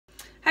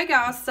Hey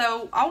guys,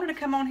 so I wanted to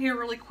come on here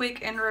really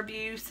quick and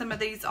review some of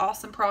these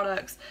awesome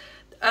products.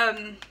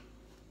 I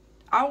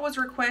was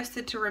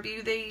requested to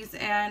review these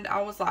and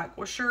I was like,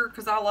 well sure,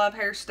 because I love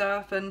hair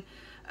stuff. And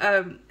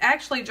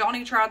actually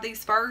Johnny tried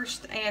these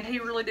first and he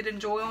really did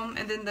enjoy them,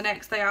 and then the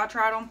next day I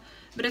tried them.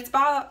 But it's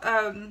by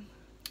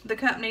the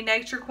company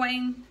Nature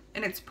Queen,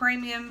 and it's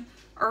premium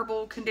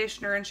herbal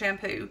conditioner and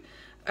shampoo.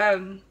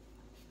 Now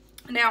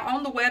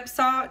on the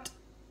website,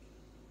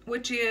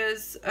 which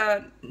is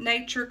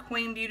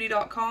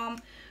naturequeenbeauty.com,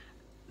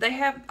 they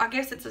have, I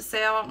guess it's a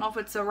sale, I don't know if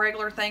it's a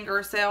regular thing or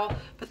a sale,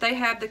 but they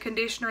have the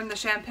conditioner and the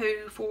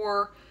shampoo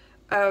for,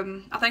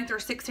 I think they're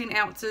 16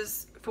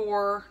 ounces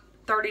for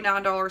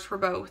 $39 for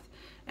both.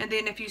 And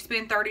then if you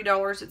spend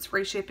 $30, it's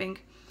free shipping.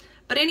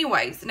 But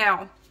anyways,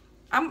 now,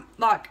 I'm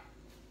like,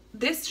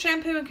 this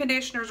shampoo and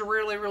conditioner is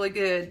really, really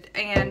good.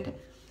 And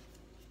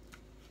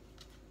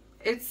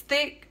it's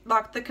thick,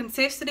 like the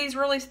consistency is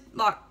really,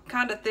 like,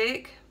 kind of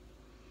thick.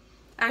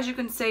 As you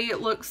can see,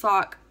 it looks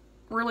like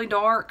really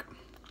dark.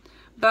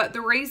 But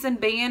the reason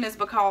being is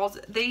because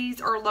these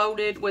are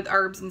loaded with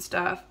herbs and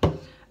stuff.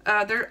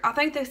 I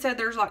think they said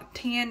there's like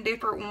 10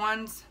 different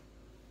ones.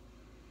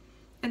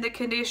 And the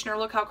conditioner,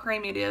 look how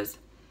creamy it is.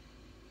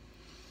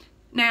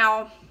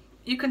 Now,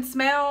 you can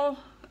smell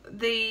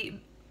the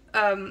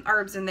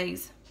herbs in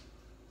these.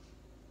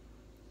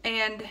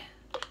 And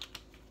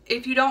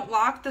if you don't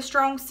like the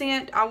strong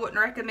scent, I wouldn't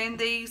recommend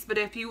these. But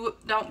if you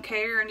don't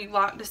care and you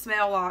like to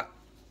smell like,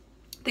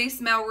 these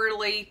smell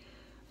really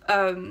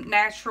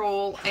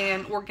natural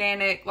and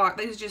organic. Like,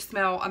 these just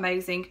smell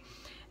amazing.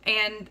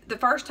 And the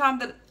first time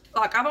that,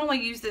 like, I've only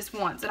used this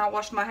once and I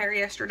washed my hair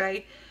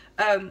yesterday.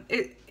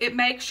 It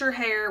makes your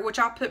hair, which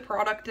I put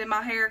product in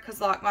my hair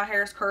because, like, my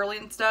hair is curly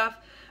and stuff.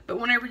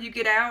 But whenever you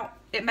get out,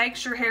 it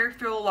makes your hair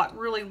feel like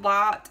really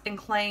light and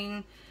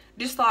clean.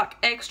 Just like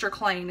extra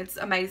clean. It's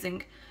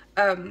amazing.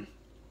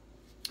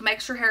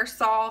 Makes your hair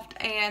soft,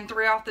 and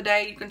throughout the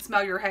day you can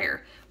smell your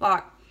hair.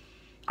 Like,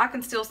 I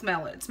can still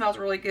smell it. It smells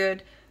really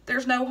good.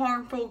 There's no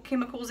harmful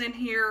chemicals in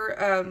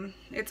here.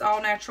 It's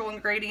all natural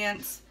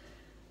ingredients.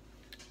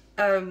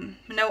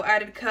 No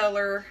added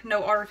color,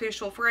 no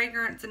artificial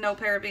fragrance, and no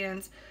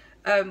parabens.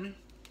 I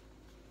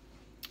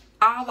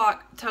like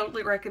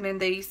totally recommend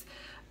these.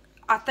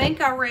 I think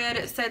I read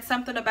it said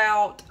something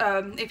about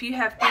if you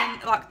have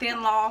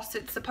thin loss,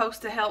 it's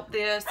supposed to help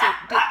this.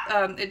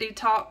 It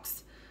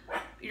detox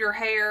your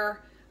hair.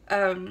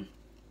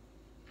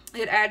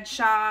 It adds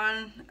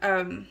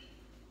shine.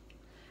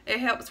 It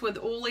helps with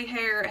oily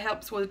hair. It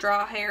helps with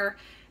dry hair.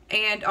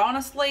 And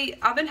honestly,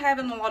 I've been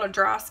having a lot of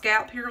dry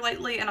scalp here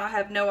lately, and I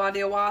have no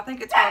idea why. I think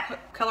it's why I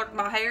colored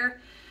my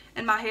hair,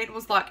 and my head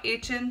was like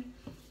itching.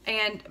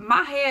 And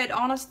my head,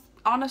 honest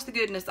to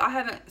goodness, I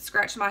haven't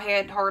scratched my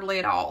head hardly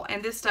at all.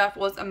 And this stuff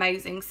was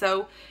amazing.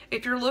 So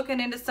if you're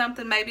looking into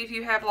something, maybe if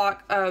you have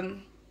like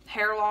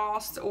hair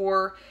loss,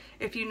 or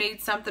if you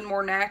need something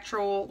more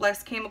natural,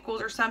 less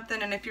chemicals or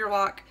something, and if you're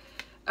like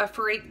a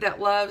freak that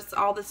loves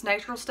all this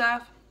natural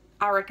stuff,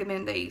 I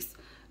recommend these.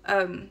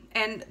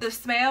 And the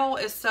smell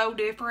is so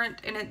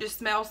different, and it just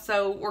smells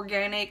so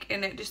organic,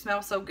 and it just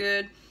smells so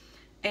good.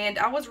 And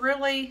I was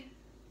really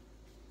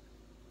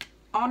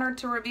honored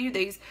to review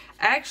these.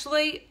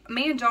 Actually,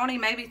 me and Johnny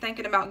may be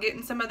thinking about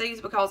getting some of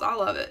these because I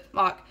love it.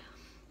 Like,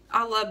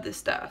 I love this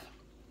stuff.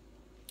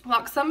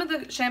 Like, some of the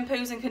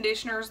shampoos and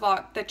conditioners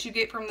like that you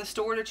get from the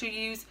store that you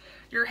use,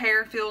 your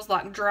hair feels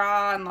like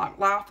dry and like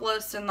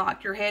lifeless, and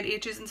like your head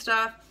itches and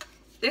stuff.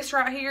 This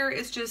right here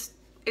is just,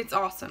 it's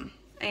awesome,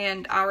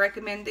 and I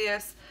recommend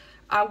this.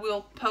 I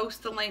will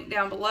post the link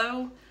down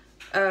below.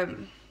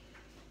 And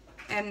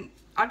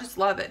I just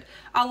love it.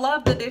 I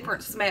love the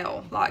different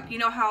smell. Like, you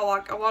know how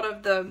like a lot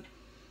of the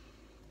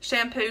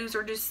shampoos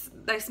are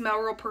just, they smell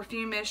real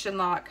perfumish, and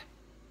like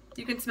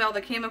you can smell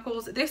the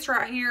chemicals. This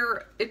right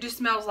here, it just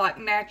smells like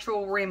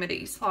natural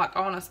remedies. Like,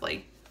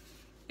 honestly,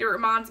 it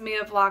reminds me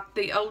of like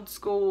the old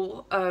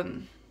school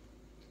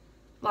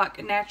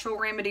like natural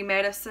remedy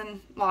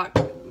medicine, like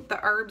the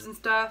herbs and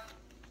stuff.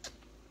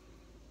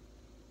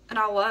 And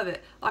I love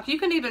it. Like, you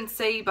can even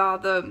see by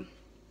the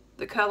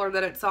color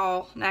that it's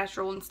all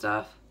natural and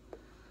stuff.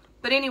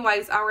 But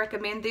anyways, I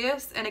recommend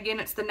this. And again,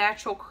 it's the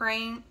Nature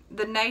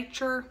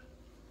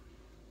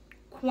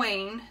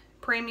Queen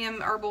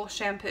Premium Herbal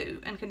Shampoo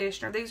and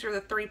Conditioner. These are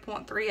the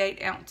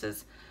 3.38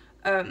 ounces.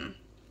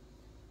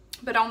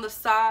 But on the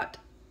site,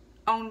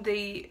 on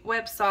the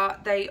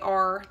website, they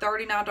are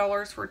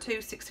 $39 for two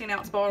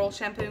 16-ounce bottles,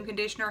 shampoo and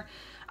conditioner.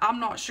 I'm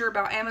not sure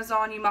about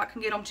Amazon. You might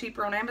can get them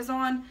cheaper on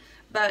Amazon.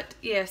 But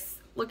yes,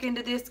 look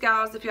into this,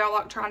 guys. If y'all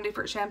like trying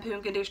different shampoo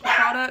and conditioner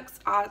products,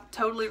 I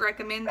totally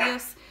recommend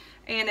this.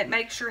 And it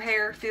makes your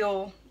hair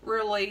feel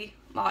really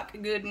like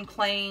good and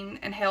clean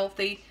and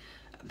healthy.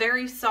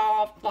 Very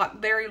soft, like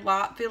very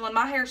light feeling.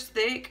 My hair's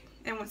thick,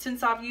 and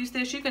since I've used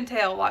this, you can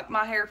tell like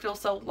my hair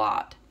feels so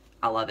light.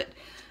 I love it.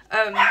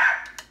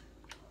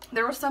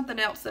 There was something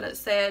else that it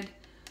said.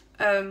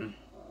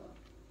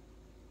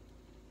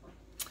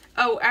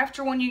 Oh,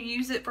 after when you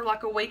use it for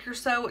like a week or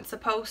so, it's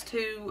supposed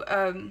to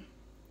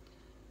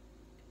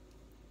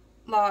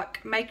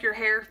like make your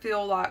hair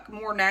feel like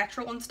more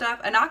natural and stuff.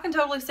 And I can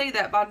totally see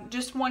that by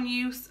just one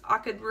use. I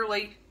could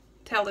really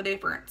tell the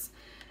difference.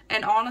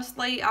 And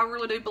honestly, I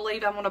really do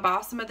believe I'm going to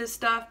buy some of this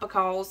stuff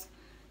because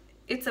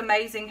it's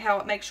amazing how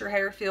it makes your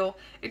hair feel.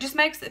 It just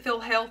makes it feel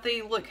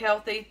healthy, look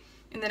healthy.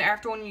 And then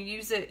after when you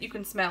use it, you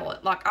can smell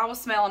it. Like I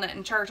was smelling it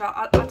in church.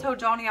 I told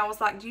Johnny, I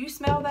was like, do you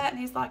smell that? And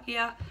he's like,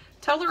 yeah.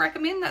 Totally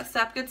recommend that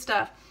stuff. Good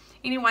stuff.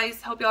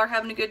 Anyways, hope y'all are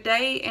having a good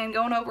day and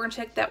going over and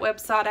check that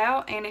website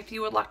out. And if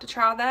you would like to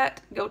try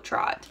that, go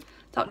try it.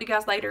 Talk to you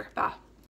guys later. Bye.